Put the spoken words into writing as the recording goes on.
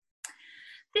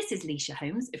This is Leisha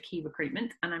Holmes of Key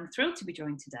Recruitment, and I'm thrilled to be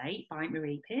joined today by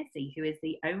Marie Piercy, who is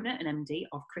the owner and MD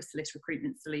of Chrysalis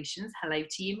Recruitment Solutions. Hello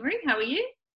to you, Marie. How are you?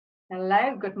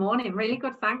 Hello, good morning. Really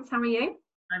good, thanks. How are you?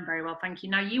 I'm very well, thank you.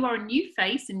 Now, you are a new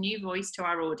face, a new voice to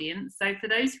our audience. So for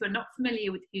those who are not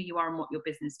familiar with who you are and what your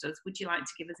business does, would you like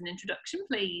to give us an introduction,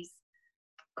 please?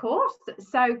 Of course.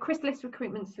 So Chrysalis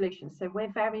Recruitment Solutions. So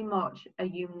we're very much a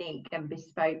unique and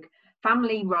bespoke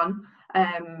family-run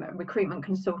recruitment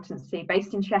consultancy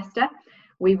based in Chester.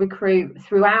 We recruit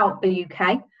throughout the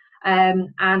UK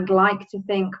and like to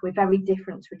think we're very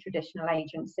different to a traditional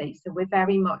agency. So we're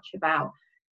very much about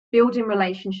building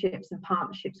relationships and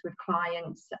partnerships with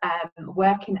clients,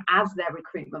 working as their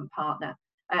recruitment partner,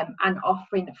 and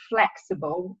offering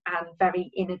flexible and very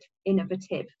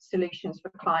innovative solutions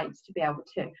for clients to be able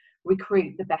to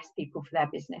recruit the best people for their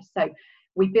business. So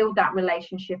we build that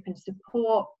relationship and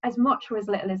support as much or as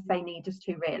little as they need us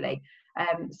to, really.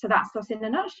 So that's us in a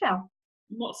nutshell.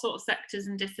 What sort of sectors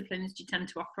and disciplines do you tend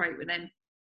to operate within?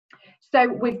 So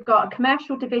we've got a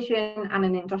commercial division and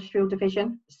an industrial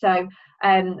division. So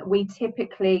we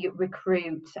typically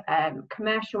recruit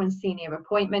commercial and senior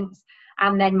appointments.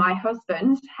 And then my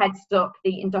husband heads up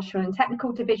the industrial and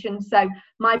technical division. So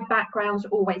my background's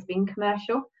always been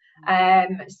commercial.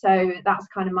 So that's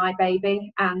kind of my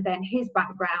baby. And then his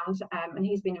background, and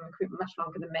he's been in recruitment much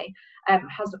longer than me,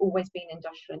 has always been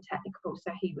industrial and technical.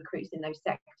 So he recruits in those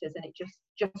sectors, and it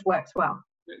just works well.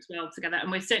 Works well together,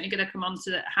 and we're certainly going to come on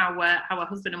to how a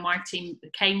husband and wife team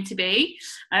came to be.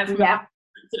 Yeah.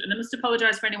 And I must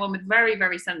apologise for anyone with very,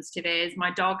 very sensitive ears. My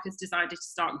dog has decided to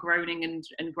start groaning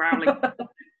and growling.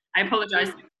 I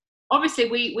apologise. Obviously,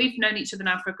 we've known each other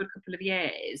now for a good couple of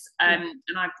years, and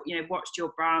I've watched your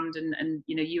brand, and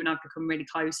you and I've become really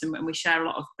close, and we share a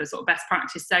lot of the sort of best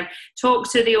practice. So, talk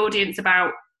to the audience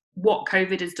about what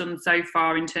COVID has done so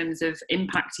far in terms of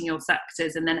impacting your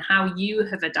sectors, and then how you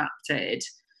have adapted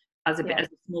as a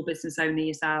small business owner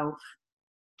yourself.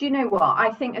 Do you know what?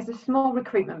 I think as a small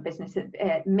recruitment business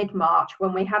at mid-March,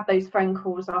 when we had those phone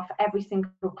calls off every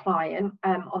single client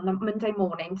on the Monday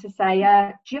morning to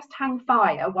say, just hang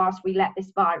fire whilst we let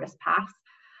this virus pass,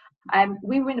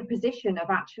 we were in a position of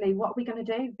actually, what are we going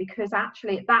to do? Because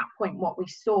actually at that point, what we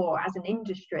saw as an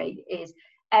industry is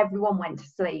everyone went to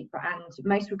sleep and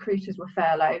most recruiters were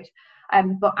furloughed.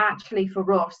 But actually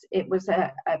for us, it was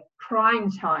a prime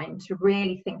time to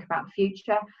really think about the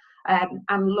future.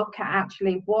 And look at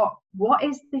actually what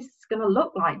is this going to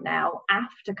look like now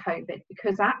after COVID,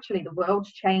 because actually the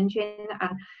world's changing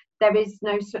and there is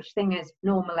no such thing as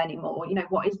normal anymore.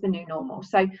 What is the new normal?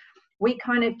 So we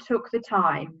kind of took the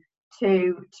time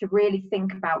to really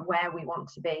think about where we want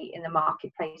to be in the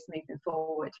marketplace moving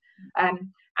forward.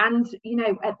 And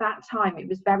at that time it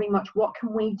was very much, what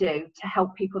can we do to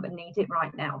help people that need it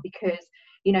right now? Because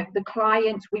the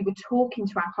clients, we were talking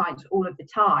to our clients all of the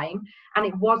time, and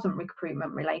it wasn't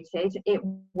recruitment related. It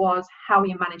was, how are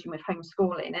you managing with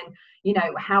homeschooling, and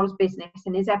how's business,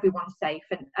 and is everyone safe,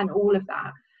 and all of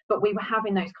that. But we were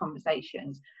having those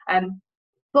conversations.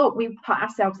 But we put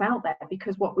ourselves out there,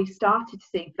 because what we started to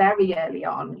see very early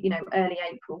on, early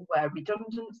April, were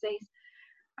redundancies.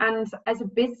 And as a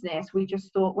business, we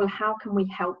just thought, well, how can we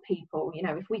help people?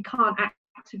 If we can't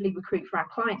actively recruit for our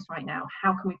clients right now,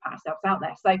 how can we put ourselves out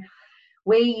there? So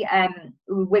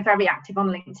we're very active on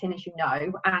LinkedIn, as you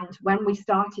know, and when we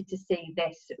started to see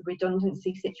this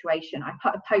redundancy situation, I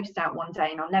put a post out one day,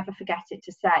 and I'll never forget it,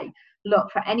 to say,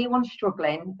 look, for anyone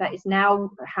struggling that is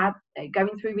now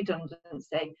going through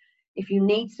redundancy, if you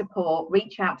need support,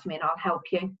 reach out to me and I'll help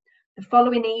you. The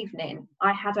following evening,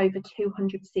 I had over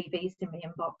 200 CVs in my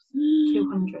inbox.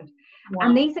 200. Wow.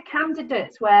 And these are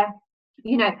candidates where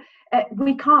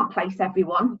we can't place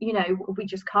everyone, we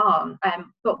just can't,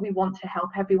 but we want to help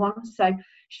everyone. So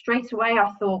straight away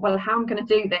I thought, well, how am I going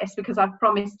to do this? Because I've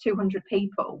promised 200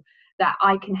 people that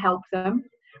I can help them.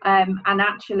 And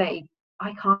actually,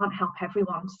 I can't help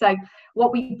everyone. So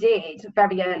what we did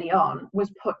very early on was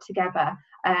put together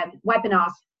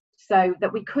webinars so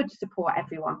that we could support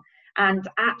everyone. And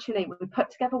actually, we put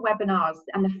together webinars,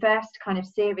 and the first kind of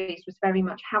series was very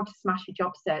much how to smash a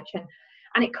job search.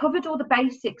 And it covered all the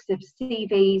basics of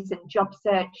CVs and job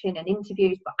searching and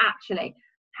interviews, but actually,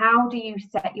 how do you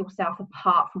set yourself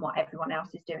apart from what everyone else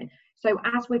is doing? So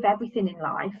as with everything in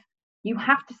life, you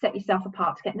have to set yourself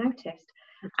apart to get noticed.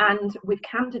 And with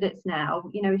candidates now,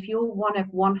 if you're one of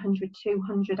 100,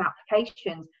 200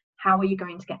 applications, how are you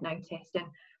going to get noticed?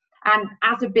 And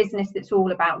as a business that's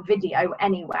all about video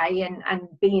anyway, and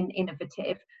being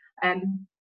innovative,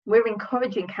 we're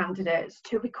encouraging candidates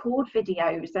to record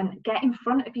videos and get in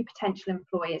front of your potential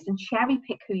employers and cherry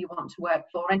pick who you want to work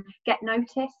for and get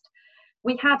noticed.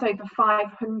 We had over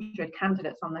 500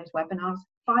 candidates on those webinars,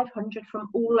 500 from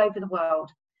all over the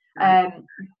world,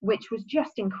 which was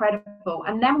just incredible.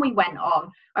 And then we went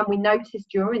on and we noticed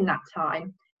during that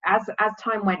time, as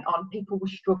time went on, people were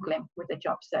struggling with a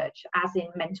job search, as in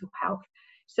mental health.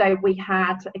 So we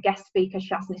had a guest speaker,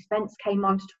 Shazny Spence, came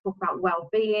on to talk about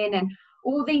well-being and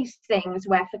all these things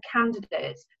where for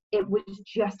candidates, it was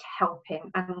just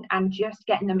helping and just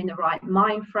getting them in the right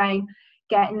mind frame,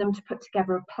 getting them to put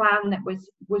together a plan that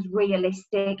was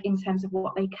realistic in terms of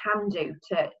what they can do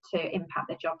to impact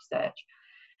their job search.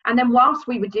 And then whilst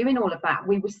we were doing all of that,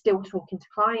 we were still talking to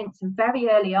clients, and very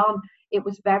early on, it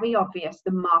was very obvious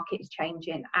the market is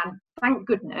changing, and thank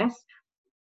goodness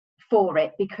for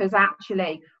it, because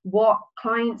actually what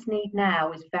clients need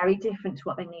now is very different to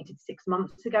what they needed 6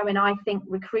 months ago. And I think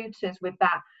recruiters with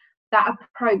that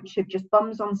approach of just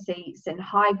bums on seats and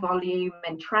high volume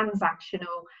and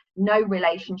transactional, no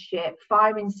relationship,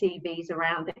 firing CVs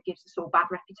around that gives us all bad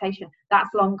reputation,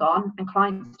 that's long gone, and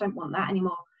clients don't want that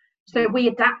anymore. So we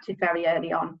adapted very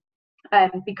early on,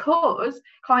 because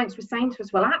clients were saying to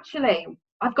us, well, actually,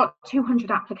 I've got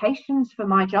 200 applications for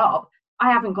my job.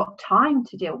 I haven't got time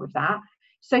to deal with that.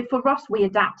 So for us, we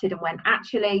adapted and went,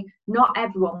 actually, not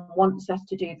everyone wants us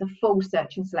to do the full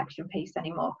search and selection piece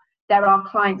anymore. There are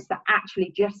clients that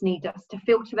actually just need us to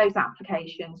filter those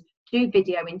applications, do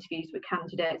video interviews with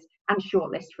candidates, and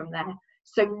shortlist from there.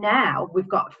 So now we've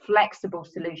got flexible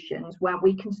solutions where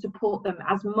we can support them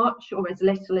as much or as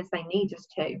little as they need us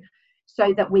to,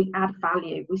 so that we add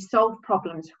value. We solve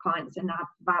problems for clients and add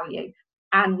value.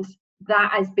 And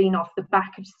that has been off the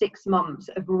back of 6 months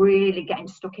of really getting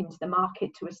stuck into the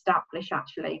market to establish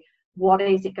actually what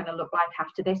is it going to look like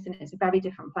after this, and it's a very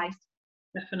different place.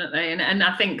 Definitely. And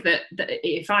I think that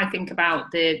if I think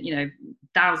about the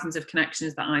thousands of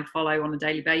connections that I follow on a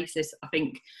daily basis, I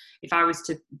think if I was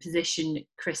to position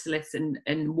Chrysalis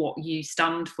and what you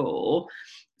stand for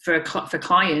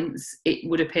clients, it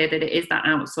would appear that it is that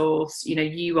outsource.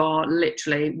 You are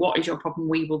literally, what is your problem?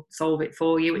 We will solve it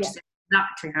for you, which is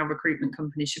exactly how recruitment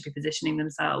companies should be positioning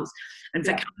themselves. And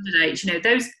for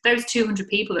candidates, those 200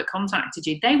 people that contacted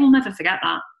you, they will never forget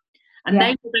that. And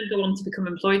they will then go on to become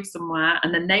employed somewhere,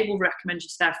 and then they will recommend you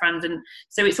to their friends. And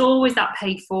so it's always that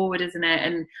pay forward, isn't it?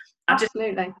 And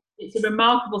absolutely, it's a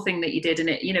remarkable thing that you did, and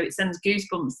it sends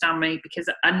goosebumps down me, because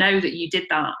I know that you did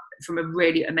that from a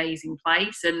really amazing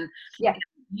place. And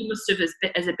you must have,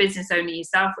 as a business owner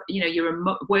yourself, you're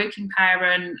a working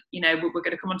parent. We're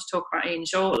going to come on to talk about Ian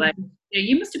shortly. Mm-hmm.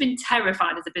 You must have been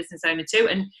terrified as a business owner too.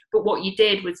 But what you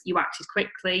did was you acted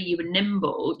quickly, you were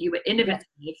nimble, you were innovative.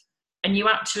 And you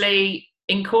actually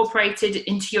incorporated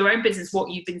into your own business what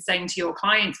you've been saying to your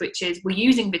clients, which is, we're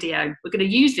using video. We're going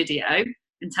to use video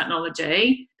and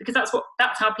technology, because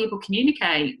that's how people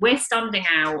communicate. We're standing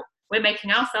out. We're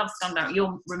making ourselves stand out.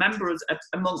 You'll remember us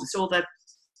amongst all the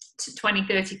 20,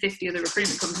 30, 50 other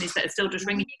recruitment companies that are still just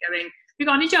ringing you going, have you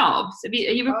got any jobs? Are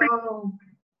you recruiting?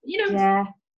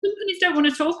 Companies don't want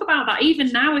to talk about that.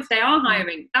 Even now, if they are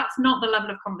hiring, that's not the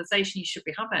level of conversation you should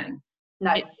be having.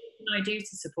 No. What can I do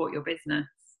to support your business?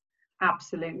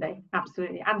 Absolutely,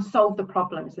 and solve the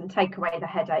problems and take away the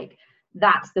headache.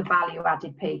 That's the value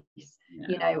added piece.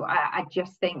 I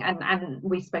just think, and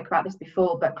we spoke about this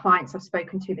before, but clients I've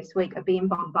spoken to this week are being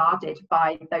bombarded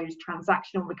by those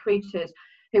transactional recruiters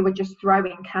who are just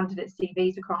throwing candidate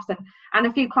CVs across, and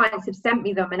a few clients have sent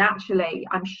me them, and actually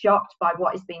I'm shocked by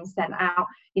what is being sent out.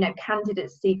 Candidate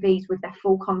CVs with their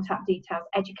full contact details,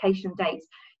 education dates.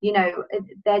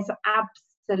 There's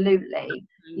absolutely,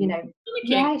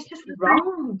 it's just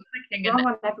wrong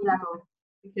on every level.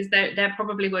 Because they're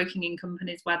probably working in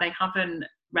companies where they haven't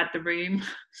read the room,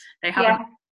 they haven't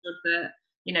understood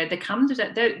that the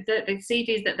candidate, the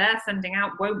CVs that they're sending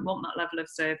out won't want that level of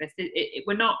service.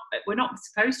 We're not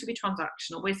supposed to be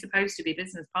transactional. We're supposed to be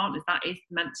business partners. That is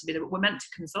meant to be. We're meant to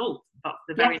consult. That's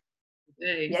the very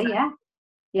thing to do.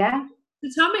 Yeah. So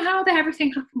tell me how everything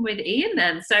happened with Ian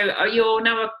then. So you're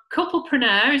now a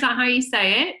couple-preneur, is that how you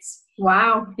say it?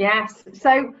 Wow, yes.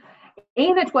 So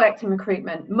Ian had worked in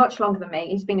recruitment much longer than me.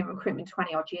 He's been in recruitment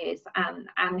 20 odd years,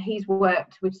 and he's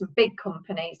worked with some big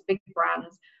companies, big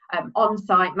brands,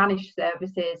 on-site, managed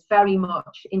services, very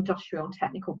much industrial and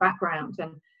technical background.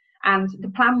 And the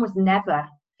plan was never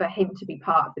for him to be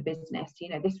part of the business.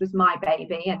 This was my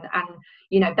baby, and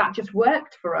that just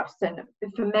worked for us. And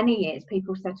for many years,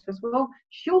 people said to us, well,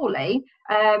 surely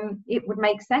it would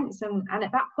make sense. And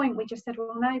at that point, we just said,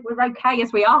 well, no, we're okay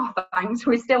as we are, thanks.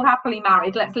 We're still happily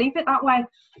married. Let's leave it that way.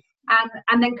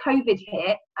 And then COVID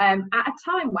hit at a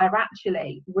time where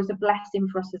actually was a blessing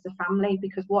for us as a family,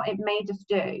 because what it made us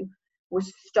do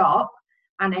was stop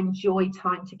and enjoy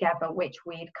time together, which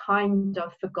we'd kind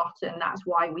of forgotten. That's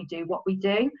why we do what we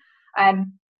do.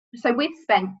 So we've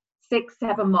spent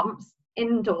 6-7 months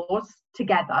indoors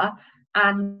together,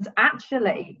 and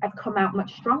actually have come out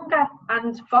much stronger.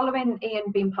 And following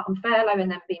Ian being put on furlough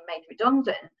and then being made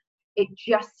redundant, it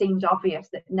just seemed obvious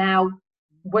that now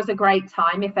was a great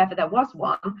time, if ever there was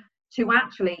one, to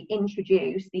actually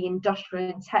introduce the industrial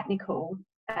and technical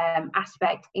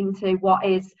aspect into what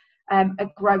is a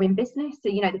growing business. So,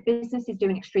 you know, the business is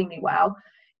doing extremely well.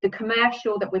 The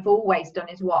commercial that we've always done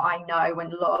is what I know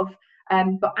and love.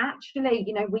 But actually,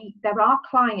 you know, there are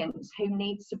clients who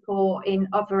need support in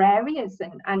other areas,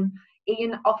 and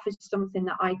Ian offers something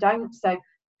that I don't. So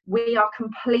we are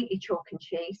completely chalk and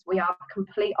cheese. We are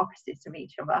complete opposites of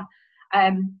each other.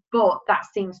 But that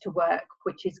seems to work,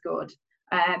 which is good.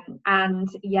 And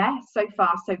yeah, so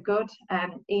far so good.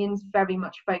 Ian's very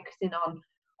much focusing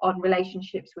on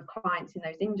relationships with clients in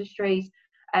those industries.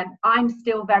 I'm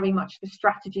still very much the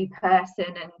strategy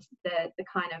person and the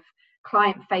kind of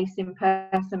client-facing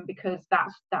person, because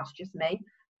that's just me.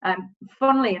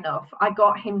 Funnily enough, I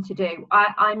got him to do.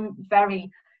 I'm very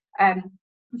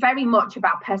much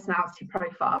about personality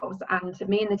profiles, and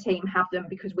me and the team have them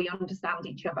because we understand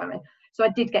each other. So I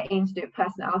did get Ian to do a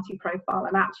personality profile,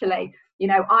 and actually, you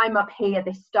know, I'm up here,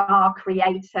 this star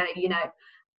creator, you know,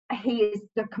 he is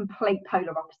the complete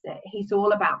polar opposite. He's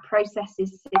all about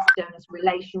processes, systems,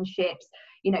 relationships,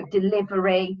 you know,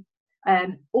 delivery,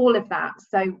 all of that.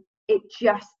 So it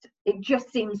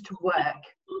just seems to work.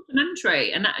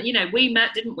 Complementary. And you know, we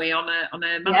met, didn't we, on a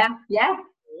yeah.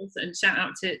 And shout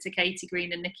out to Katie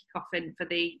Green and Nikki Coffin for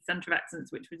the Centre of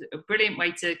Excellence, which was a brilliant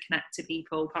way to connect to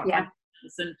people.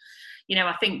 And you know,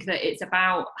 I think that it's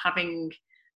about having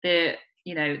the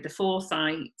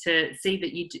foresight to see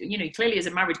that you know, clearly as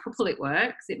a married couple it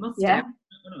works. It must do. We're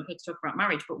not here to talk about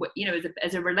marriage, but you know,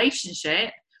 as a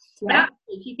relationship. But actually,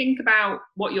 if you think about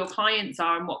what your clients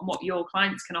are and what your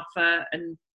clients can offer,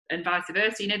 and vice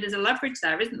versa, you know, there's a leverage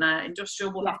there, isn't there?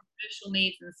 Industrial will have commercial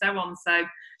needs and so on.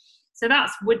 So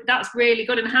that's really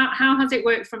good. And how has it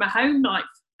worked from a home life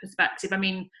perspective? I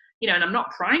mean, you know, and I'm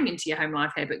not prying into your home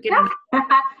life here, but given the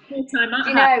time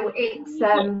at home, it's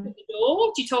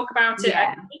do you talk about it?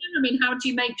 I mean, how do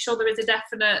you make sure there is a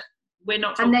definite? We're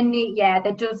not. And then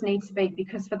there does need to be,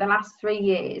 because for the last 3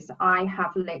 years I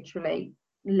have literally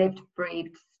lived,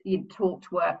 breathed, you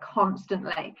talked work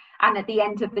constantly, and at the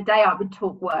end of the day I would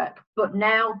talk work. But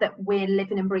now that we're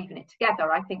living and breathing it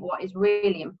together, I think what is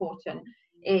really important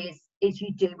is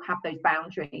you do have those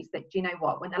boundaries, that, you know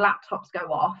what, when the laptops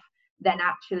go off, then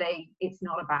actually it's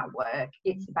not about work,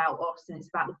 it's about us, and it's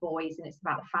about the boys, and it's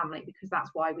about the family, because that's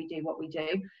why we do what we do.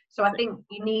 So I think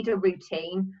you need a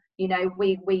routine. You know,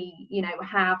 we you know,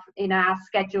 have in our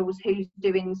schedules who's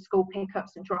doing school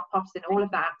pickups and drop-offs and all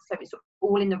of that, so it's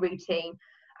all in the routine,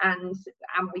 and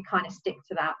we kind of stick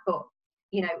to that. But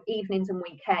you know, evenings and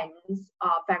weekends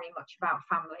are very much about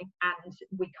family, and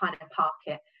we kind of park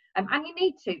it, and you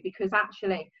need to, because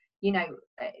actually, you know,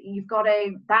 you've got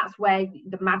to, that's where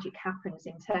the magic happens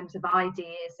in terms of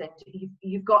ideas, and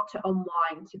you've got to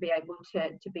unwind to be able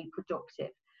to be productive.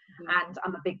 And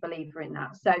I'm a big believer in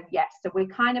that. So yes, so we're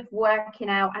kind of working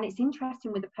out, and it's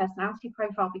interesting with the personality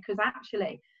profile, because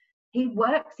actually he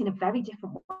works in a very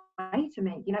different way to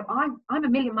me. You know, I'm a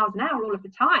million miles an hour all of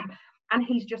the time, and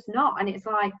he's just not. And it's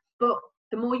like, but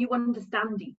the more you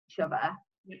understand each other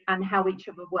and how each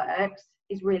other works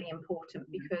is really important,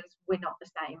 because we're not the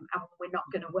same, and we're not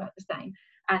going to work the same,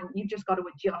 and you've just got to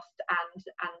adjust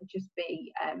and just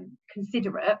be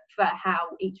considerate for how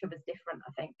each other's different,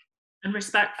 I think, and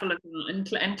respectful of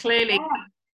that, and clearly,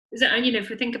 and you know, if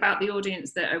we think about the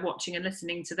audience that are watching and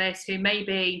listening to this, who may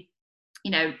be,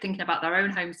 you know, thinking about their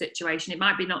own home situation, it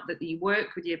might be not that you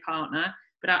work with your partner,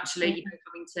 but actually, you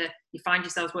know, you find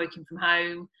yourselves working from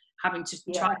home, having to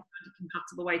try to find a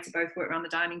compatible way to both work around the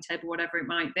dining table, whatever it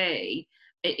might be.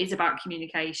 It is about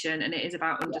communication, and it is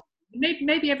about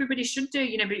maybe everybody should do,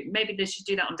 you know, maybe they should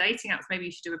do that on dating apps. Maybe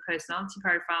you should do a personality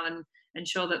profile and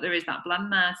ensure that there is that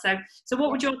blend there. So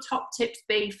what would your top tips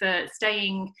be for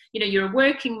staying, you know, you're a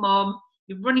working mum,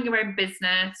 you're running your own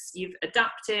business, you've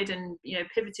adapted and, you know,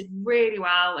 pivoted really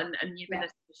well, and you've been a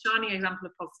shining example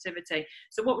of positivity.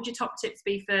 So what would your top tips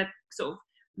be for sort of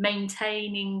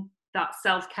maintaining that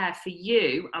self-care for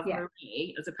you as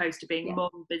Marie, as opposed to being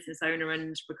mum, business owner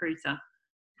and recruiter?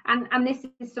 And this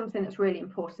is something that's really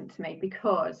important to me,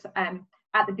 because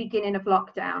at the beginning of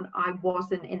lockdown I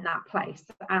wasn't in that place,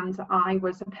 and I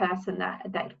was a person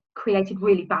that created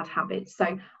really bad habits.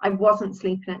 So I wasn't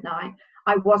sleeping at night,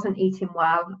 I wasn't eating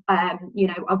well, you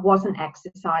know, I wasn't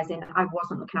exercising, I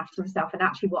wasn't looking after myself. And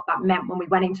actually what that meant when we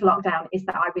went into lockdown is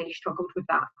that I really struggled with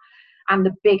that. And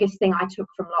the biggest thing I took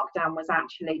from lockdown was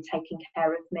actually taking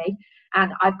care of me.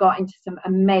 And I've got into some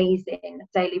amazing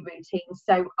daily routines.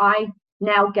 So I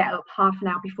now get up half an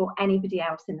hour before anybody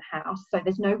else in the house. So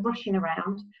there's no rushing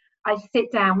around. I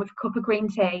sit down with a cup of green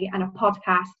tea and a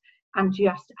podcast and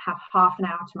just have half an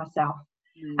hour to myself.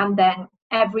 And then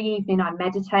every evening I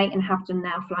meditate, and have done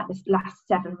now for like this last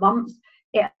 7 months.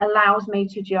 It allows me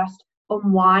to just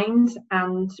unwind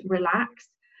and relax.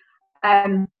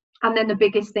 And then the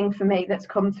biggest thing for me that's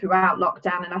come throughout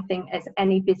lockdown, and I think as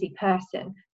any busy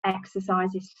person,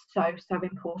 exercise is so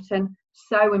important,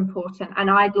 so important. And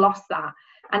I'd lost that.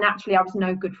 And actually I was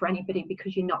no good for anybody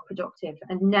because you're not productive.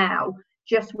 And now,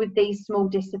 just with these small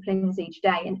disciplines each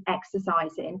day and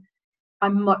exercising,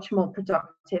 I'm much more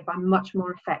productive, I'm much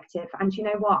more effective. And you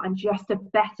know what? I'm just a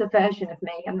better version of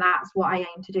me. And that's what I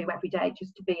aim to do every day,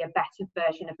 just to be a better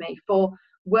version of me for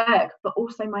work, but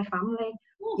also my family,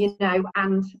 you know,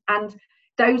 and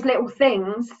those little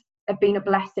things have been a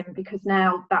blessing, because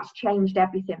now that's changed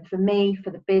everything for me, for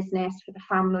the business, for the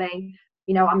family.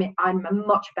 You know, I'm a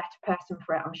much better person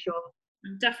for it, I'm sure.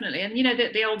 Definitely. And you know,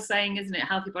 the old saying, isn't it,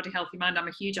 healthy body, healthy mind? I'm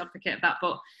a huge advocate of that.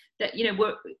 But that, you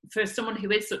know, for someone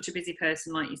who is such a busy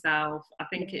person like yourself, I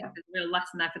think it's a real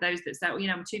lesson there for those that say, well, you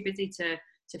know, I'm too busy to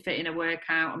fit in a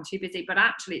workout, I'm too busy. But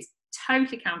actually it's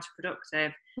totally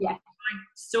counterproductive. Yeah. By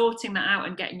sorting that out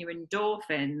and getting your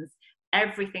endorphins,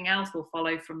 everything else will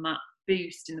follow from that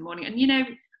boost in the morning. And you know,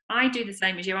 I do the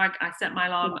same as you. I set my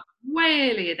alarm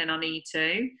way earlier than I need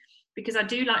to, because I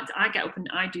do like to, I get up and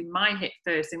I do my HIIT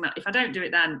first thing. That if I don't do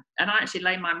it then, and I actually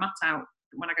lay my mat out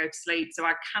when I go to sleep, so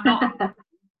I cannot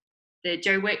the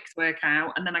Joe Wicks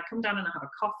workout, and then I come down and I have a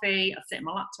coffee, I sit in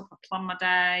my laptop, I plan my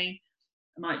day,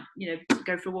 I might, you know,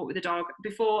 go for a walk with the dog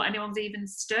before anyone's even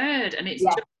stirred, and it's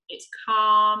just, it's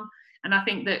calm. And I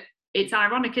think that it's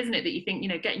ironic, isn't it, that you think, you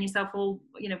know, getting yourself all,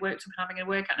 you know, worked up and having a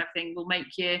workout and everything will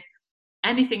make you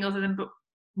anything other than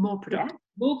more productive,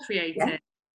 more creative.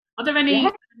 Are there any,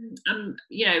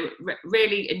 you know,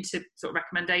 really into sort of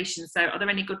recommendations? So are there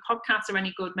any good podcasts or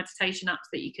any good meditation apps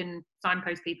that you can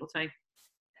signpost people to?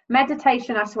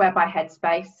 Meditation, I swear by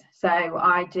Headspace. So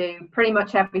I do pretty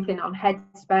much everything on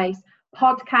Headspace.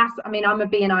 Podcasts, I mean, I'm a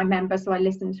BNI member, so I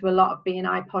listen to a lot of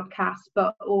BNI podcasts,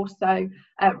 but also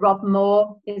Rob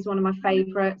Moore is one of my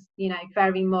favourites, you know,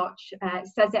 very much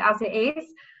says it as it is,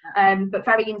 but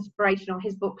very inspirational.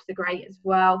 His books are great as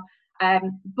well.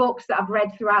 Books that I've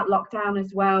read throughout lockdown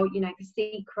as well, you know, The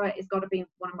Secret has got to be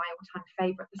one of my all-time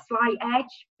favourite. The Slight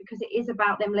Edge, because it is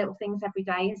about them little things every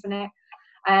day, isn't it?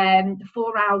 The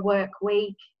 4-Hour Work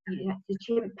Week, you know, the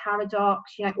Chimp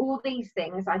Paradox, you know, all these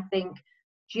things I think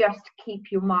just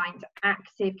keep your mind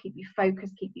active, keep you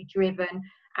focused, keep you driven,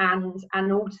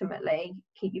 and ultimately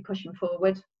keep you pushing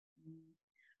forward.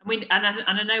 And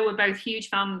I know we're both huge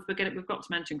fans. We've got to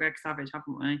mention Greg Savage,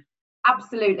 haven't we?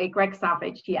 Absolutely, Greg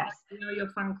Savage, yes. I know your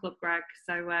fan club, Greg.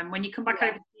 So when you come back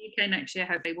over to the UK next year,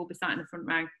 hopefully we'll be sat in the front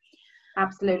row.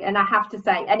 Absolutely. And I have to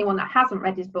say, anyone that hasn't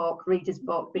read his book, read his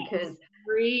book, because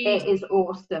it is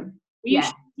awesome. Were you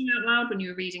shouting out loud when you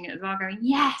were reading it as well, going,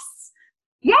 yes?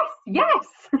 Yes. Yes.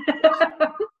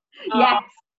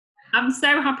 I'm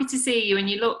so happy to see you, and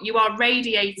you are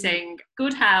radiating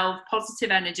good health,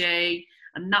 positive energy,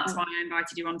 and that's why I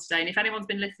invited you on today. And if anyone's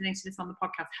been listening to this on the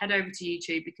podcast, head over to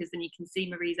YouTube, because then you can see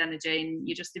Marie's energy and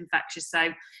you're just infectious.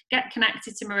 So get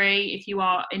connected to Marie if you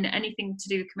are in anything to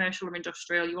do with commercial or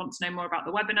industrial, you want to know more about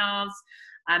the webinars,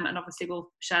 and obviously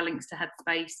we'll share links to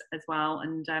Headspace as well.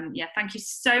 And thank you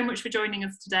so much for joining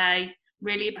us today.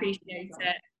 Really appreciate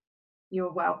it.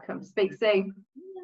 You're welcome. Speak soon.